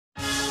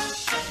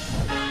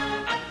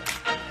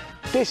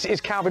This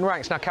is Kalvin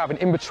Ranks. Now, Kalvin,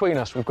 in between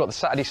us, we've got the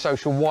Saturday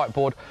Social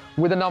whiteboard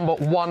with a number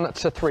 1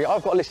 to 3.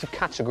 I've got a list of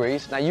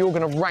categories. Now, you're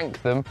going to rank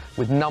them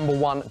with number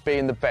 1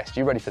 being the best.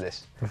 You ready for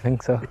this? I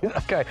think so.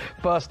 OK,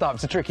 first up,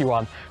 it's a tricky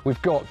one.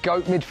 We've got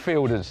GOAT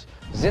midfielders,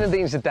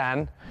 Zinedine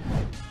Zidane,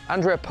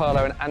 Andrea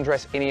Pirlo and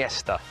Andres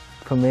Iniesta.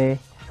 For me,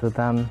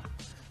 Zidane,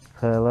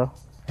 Pirlo,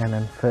 and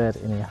then third,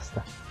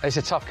 Iniesta. It's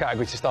a tough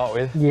category to start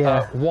with.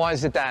 Yeah. Why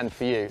Zidane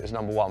for you as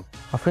number 1?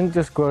 I think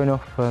just growing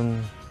up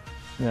and,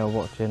 you know,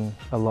 watching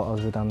a lot of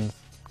Zidane's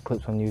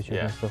clips on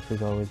YouTube and stuff,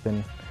 he's always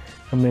been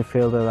a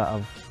midfielder that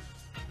I've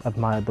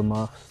admired the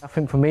most. I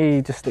think for me,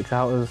 he just sticks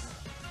out as,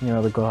 you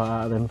know, the goat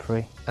out of them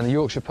three. And the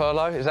Yorkshire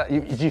Pirlo, is that,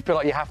 do you feel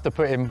like you have to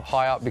put him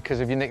high up because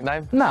of your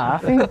nickname? Nah, I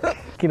think,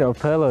 you know,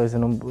 Pirlo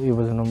he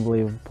was an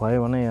unbelievable player,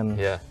 wasn't he? And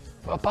yeah.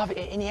 Well, above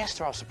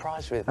Iniesta, I was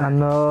surprised with. I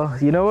know.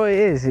 You know what it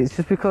is? It's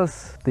just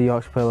because the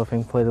Yorkshire Pirlo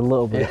thing played a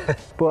little bit. Yeah.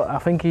 But I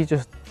think he's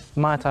just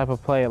my type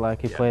of player.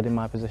 Like, he played in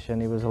my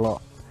position. He was a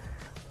lot,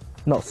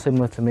 not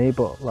similar to me,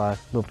 but like,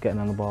 loved getting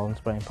on the ball and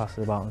spraying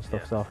passes about and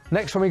stuff. So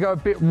next one we go a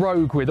bit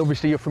rogue with,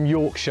 obviously you're from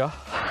Yorkshire.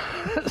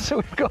 So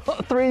we've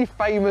got 3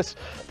 famous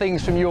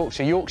things from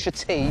Yorkshire: Yorkshire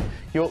tea,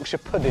 Yorkshire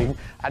pudding,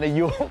 and a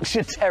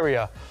Yorkshire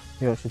Terrier.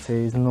 Yorkshire tea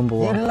is number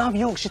 1. You love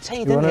Yorkshire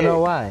tea, don't you? You want to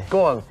know why?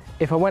 Go on.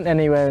 If I went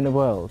anywhere in the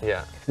world,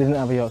 if they didn't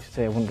have a Yorkshire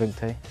tea, I wouldn't drink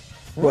tea.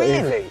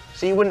 Really?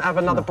 So you wouldn't have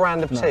another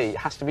brand of tea? It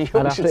has to be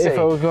Yorkshire tea? If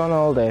I was going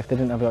all day, if they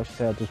didn't have Yorkshire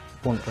tea, I just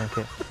wouldn't drink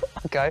it.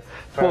 OK,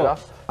 fair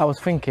enough. I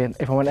was thinking,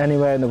 if I went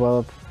anywhere in the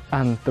world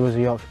and there was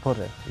a Yorkshire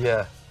pudding,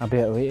 I'd be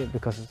able to eat it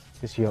because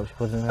it's Yorkshire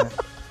pudding, isn't it?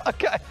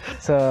 OK.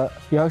 So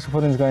Yorkshire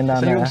pudding's going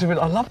down there. Yorkshire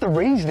pudding, I love the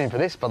reasoning for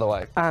this, by the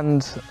way.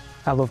 And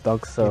I love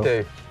dogs, so... You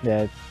do?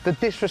 Yeah. The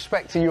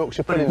disrespect to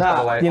Yorkshire puddings,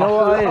 by the way. You know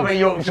what I mean,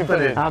 Yorkshire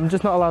pudding. I'm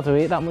just not allowed to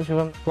eat that much of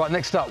them. Right,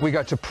 next up, we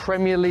go to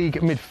Premier League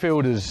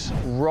midfielders,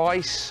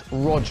 Rice,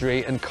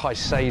 Rodri and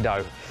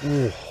Caicedo.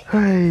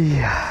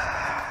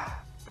 I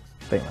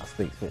think that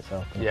speaks for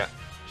itself. Yeah.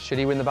 Should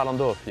he win the Ballon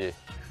d'Or for you?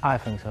 I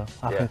think so.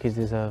 I think he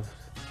deserves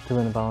to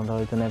win the Ballon d'Or.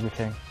 He's done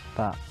everything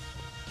that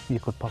you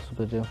could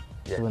possibly do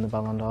to win the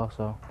Ballon d'Or,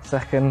 so...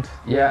 Second.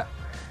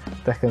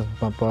 Second's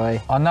my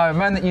boy. I know, a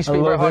man that you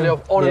speak very highly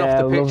of on and off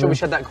the pitch. We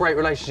had that great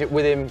relationship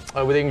with him,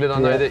 with England. I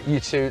know that you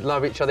two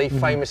love each other. He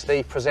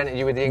famously presented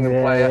you with the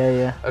England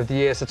Player of the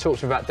Year. So talk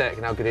to me about Dec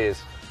and how good he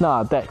is.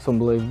 No, Dec's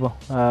unbelievable.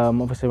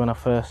 Obviously, when I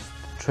first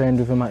trained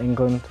with him at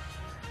England,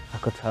 I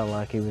could tell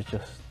like he was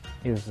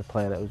the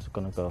player that was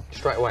going to go.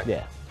 Straight away?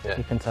 Yeah,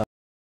 you can tell.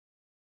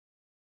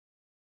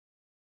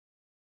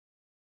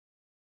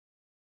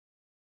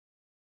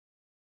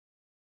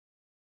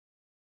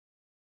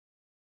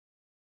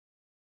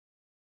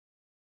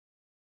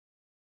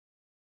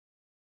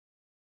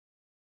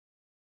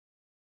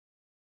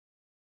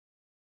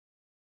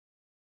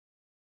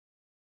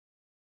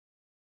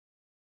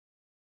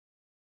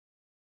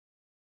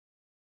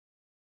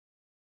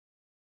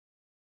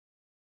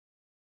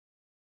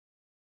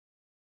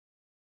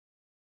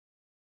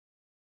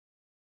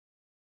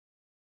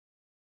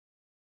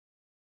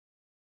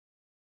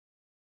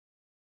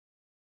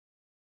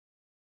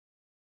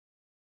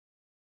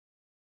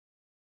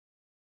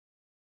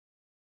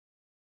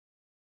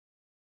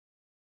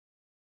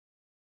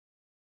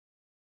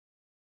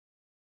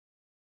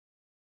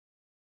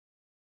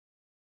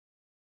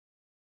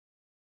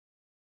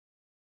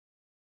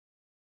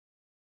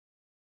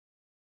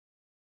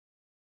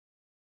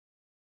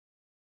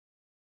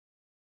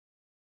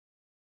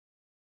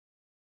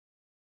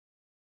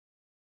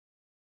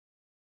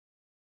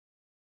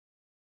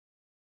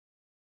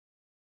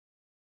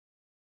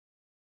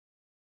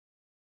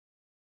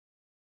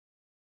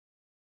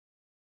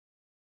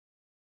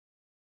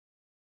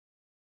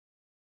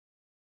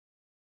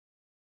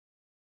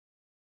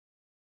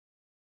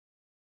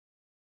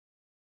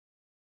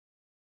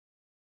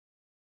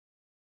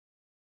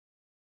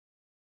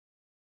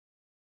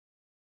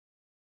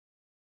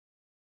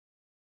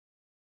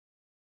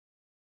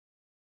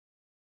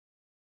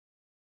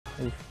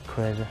 He's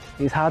crazy.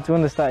 It's hard to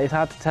understand. It's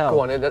hard to tell.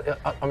 Go on, I'm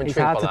intrigued by that. It's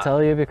hard to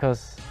tell you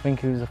because I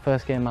think it was the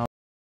first game out.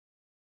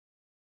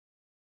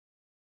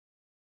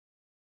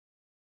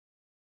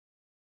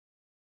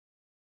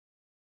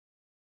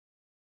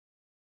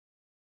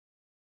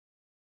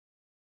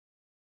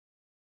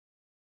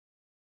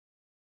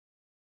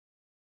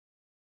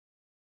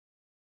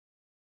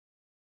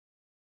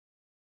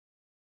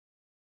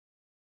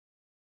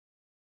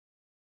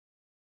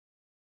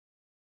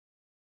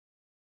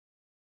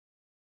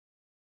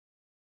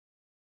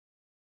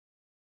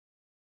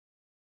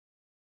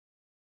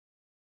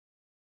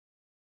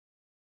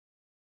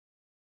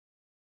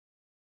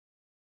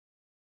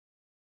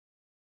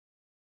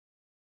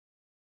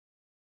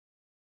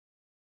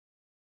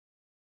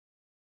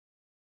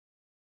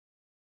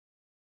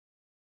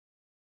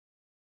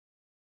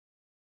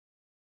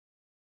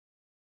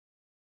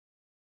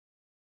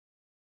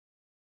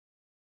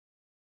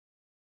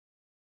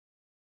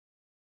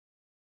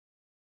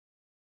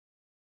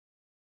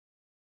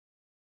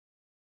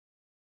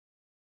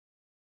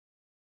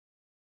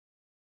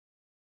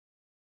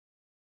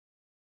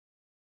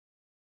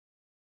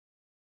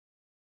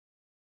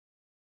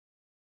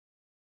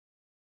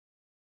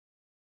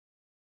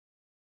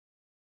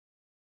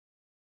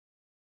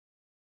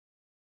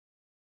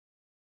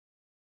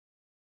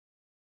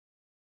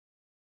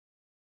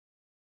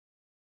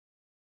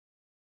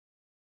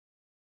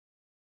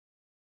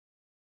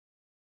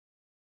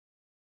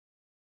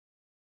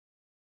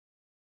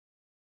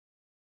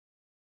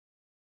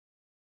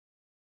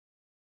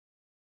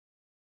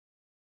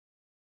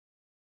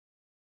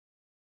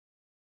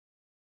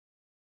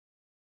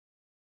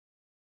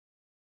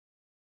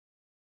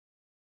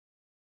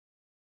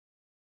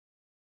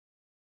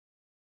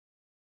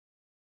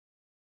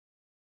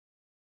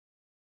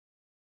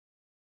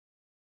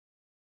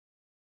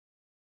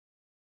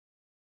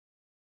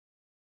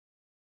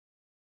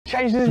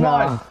 changed his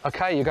mind.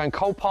 Okay, you're going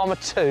Cole Palmer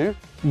 2.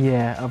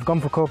 Yeah, I've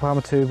gone for Cole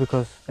Palmer 2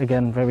 because,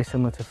 again, very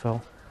similar to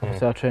Phil.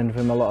 Obviously, I trained with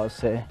him a lot at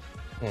City.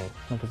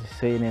 Obviously,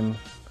 seeing him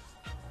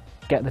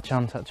get the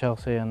chance at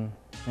Chelsea and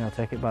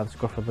take it by the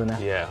scruff of the neck.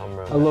 Yeah,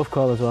 unreal. I love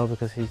Cole as well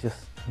because he's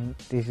just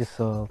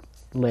so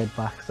laid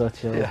back, so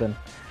chilled, and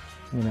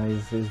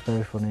he's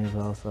very funny as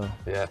well. So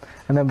yeah.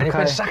 And then he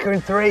put Saka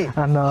in 3.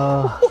 I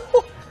know.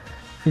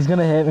 He's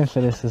gonna hate me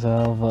for this as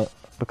well, but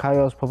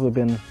Bukayio's probably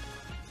been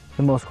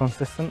the most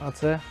consistent, I'd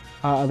say,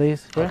 out of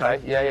these three.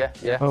 Okay.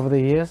 Yeah. Over the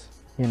years,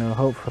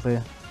 hopefully,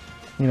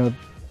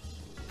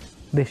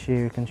 this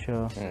year he can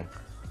show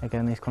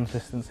again his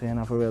consistency and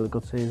have a really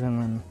good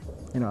season,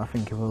 and I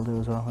think he will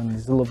do as well. And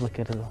he's a lovely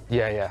kid as well.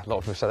 Yeah. A lot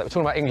of people say that. We're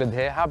talking about England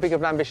here. How big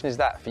of an ambition is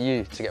that for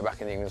you to get back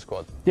in the England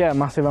squad? Yeah,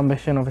 massive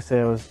ambition. Obviously,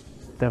 I was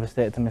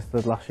devastated to miss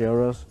the last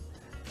Euros,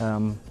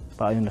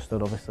 but I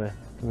understood obviously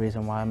the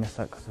reason why I missed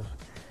that because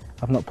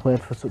I've not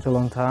played for such a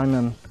long time.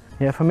 And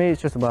yeah, for me,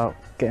 it's just about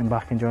getting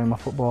back, enjoying my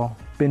football.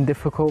 Been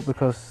difficult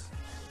because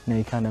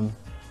you kind of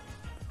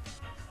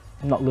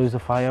not lose the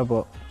fire,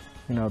 but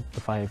the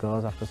fire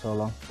goes after so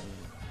long.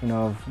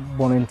 Of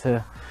wanting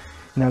to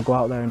go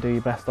out there and do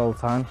your best all the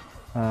time.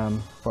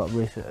 But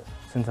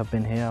since I've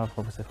been here, I've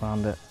obviously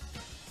found it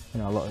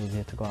a lot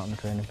easier to go out on the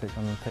training pitch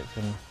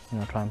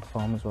and try and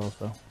perform as well.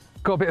 So.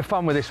 Got a bit of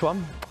fun with this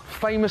one.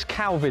 Famous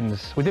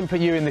Kalvins. We didn't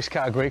put you in this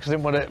category because I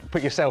didn't want to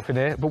put yourself in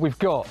here, but we've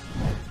got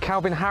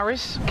Calvin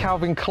Harris,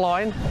 Calvin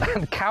Klein,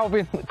 and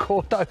Calvin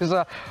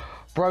Cordoza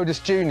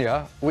Brodus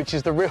Jr., which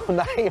is the real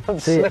name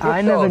of See,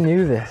 I never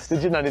knew this.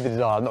 Did you know? Neither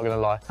did I, I'm not going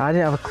to lie. I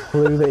didn't have a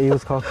clue that he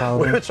was called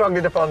Calvin. We were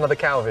struggling to find another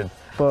Calvin.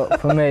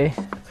 But for me,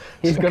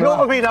 he's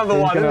got to be number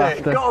 1, isn't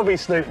it? Got to be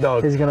Snoop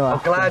Dogg. I'm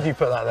glad you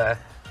put that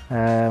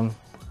there.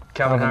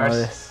 Calvin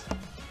Harris.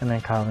 And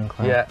then Calvin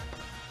Klein. Yeah.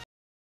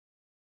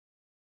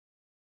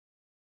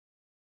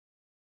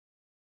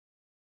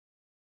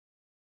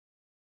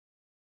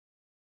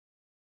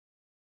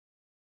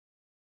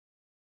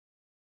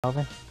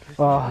 Calvin?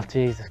 Oh,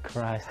 Jesus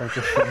Christ, I've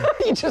just seen...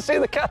 You just see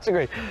the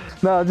category?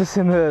 No, I've just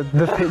seen the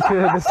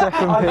picture, the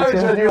second I know picture.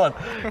 which one you want.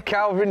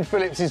 Kalvin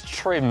Phillips'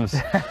 trims.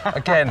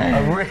 Again,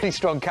 a really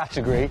strong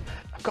category.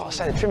 I've got to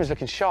say, the trim is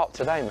looking sharp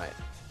today, mate.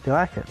 Do you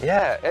like it?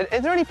 Yeah. Are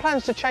there any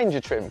plans to change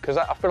your trim? Because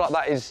I feel like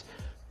that is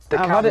the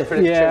Kalvin Phillips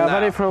trim Yeah, I've now.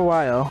 had it for a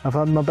while. I've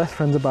had my best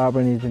friend's a barber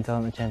and he's been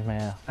telling me to change my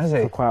hair. Has he?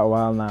 For quite a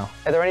while now.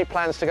 Are there any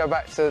plans to go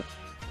back to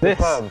this?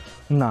 The perm?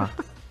 No.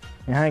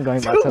 You ain't going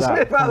back to that. Talk to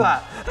me about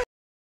that.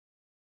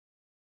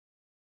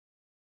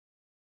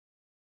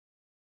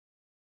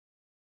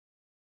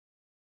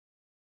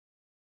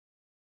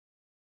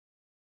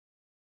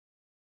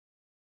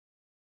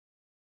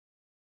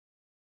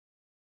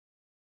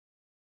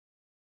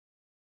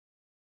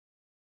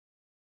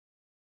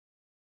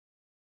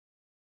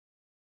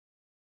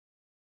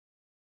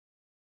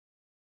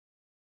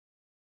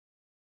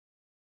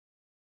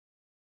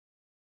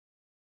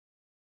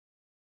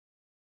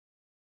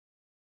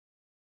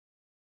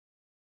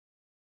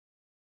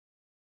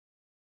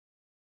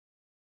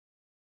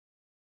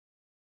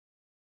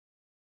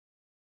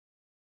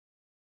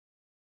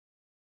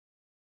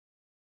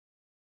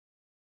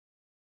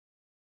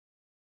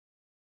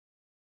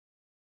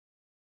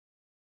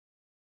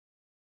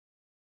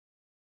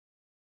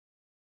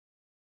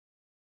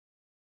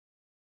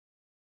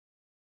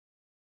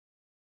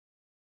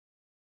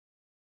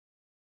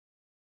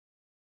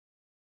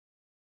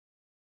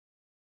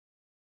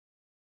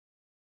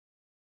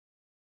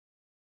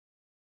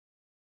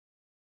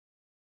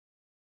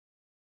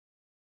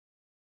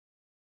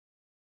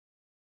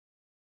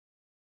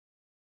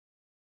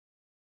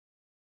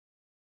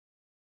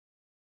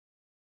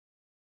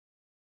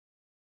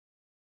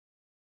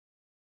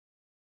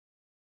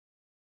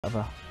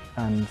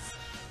 And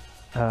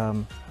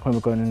when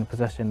we're going in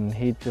possession,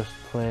 he just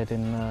played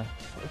in the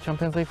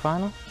Champions League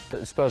final.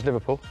 Spurs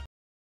Liverpool.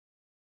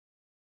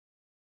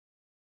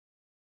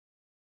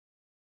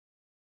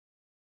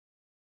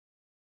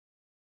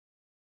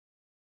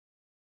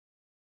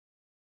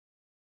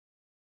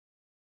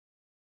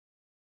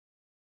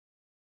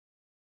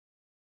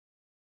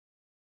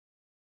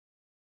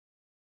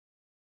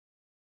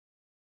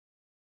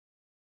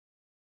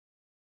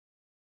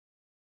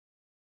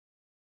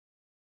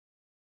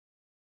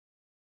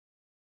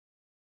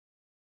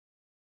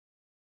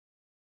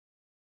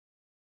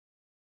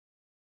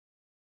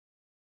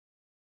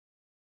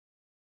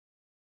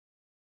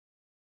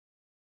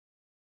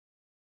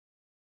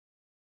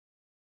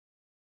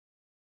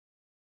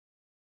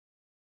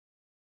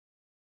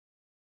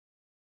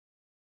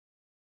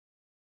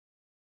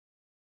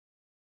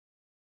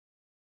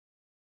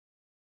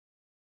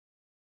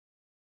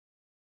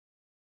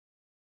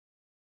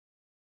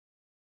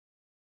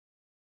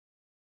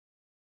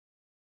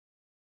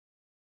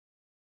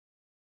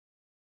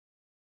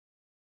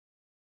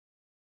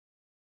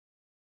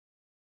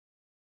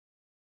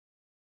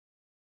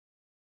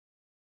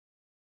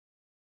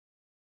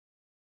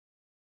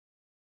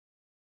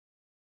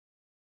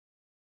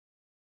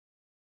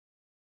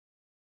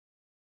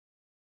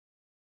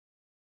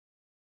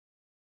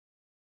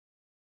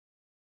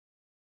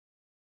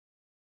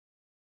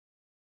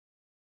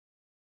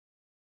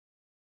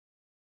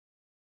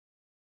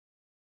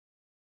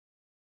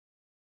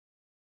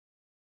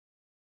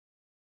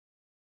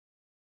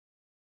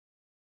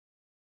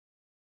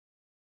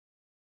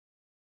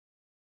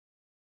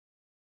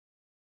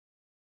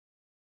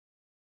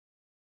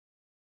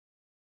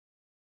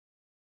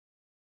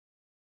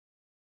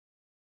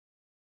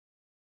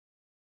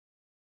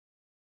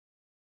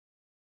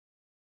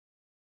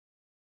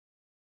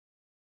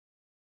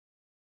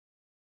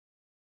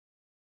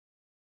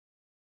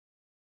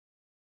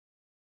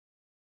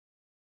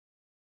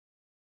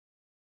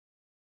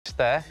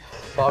 there.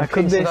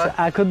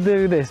 I could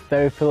do this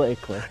very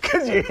politically.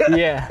 Could you?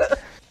 Yeah.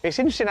 It's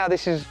interesting how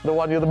this is the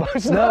one you're the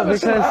most No,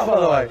 nervous about, by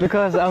the way.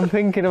 because I'm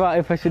thinking about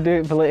if I should do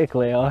it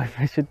politically or if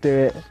I should do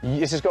it.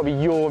 This has got to be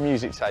your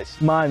music taste.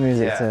 My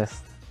music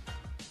taste.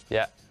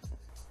 Yeah.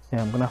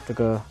 Yeah, I'm gonna have to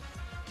go.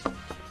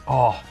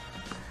 Oh.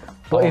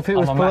 But if it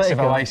was I'm a massive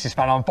political, Oasis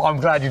fan. I'm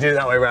glad you did it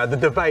that way round. The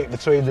debate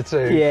between the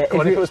two. Yeah.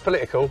 If it was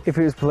political. If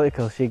it was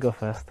political, she'd go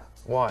first.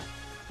 Why?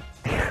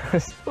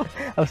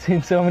 I've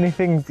seen so many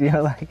things, you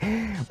know, like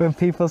when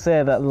people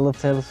say that they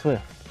love Taylor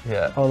Swift.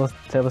 Yeah. All the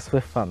Taylor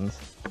Swift fans.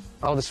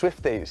 Oh, the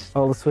Swifties.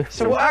 All the Swifties.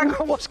 So hang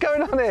on, what's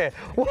going on here?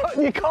 What?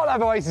 You can't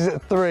have Oasis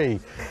at 3.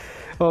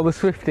 All the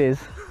Swifties.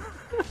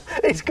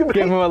 It's gonna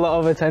Give them a lot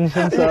of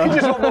attention. So. You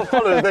just want more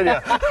followers, don't you?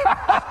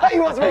 He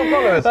wants more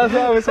followers. That's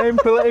what I was saying,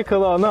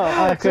 political or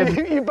not. So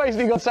you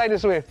basically got Taylor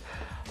Swift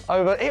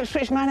over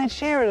Ipswich man Ed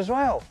Sheeran as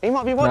well. He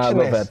might be watching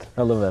this.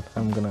 I love it.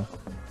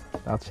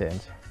 I'll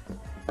change.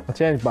 I'll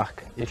change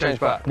back. You change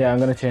back? Yeah, I'm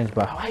going to change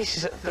back.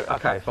 Oasis at 3.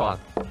 Okay, fine.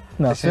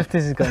 No,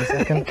 Swifties is going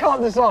second. You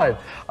can't decide.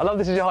 I love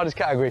this is your hardest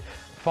category.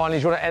 Finally,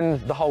 do you want to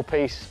end the whole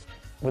piece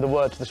with a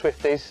word to the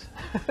Swifties?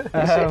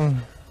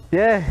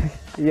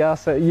 Yeah.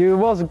 So you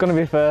was going to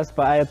be first,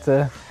 but I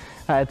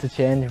had to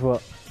change.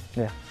 But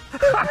yeah.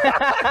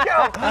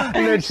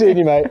 Good seeing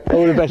you, mate.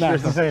 All the best for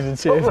the season.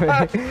 Cheers,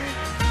 mate.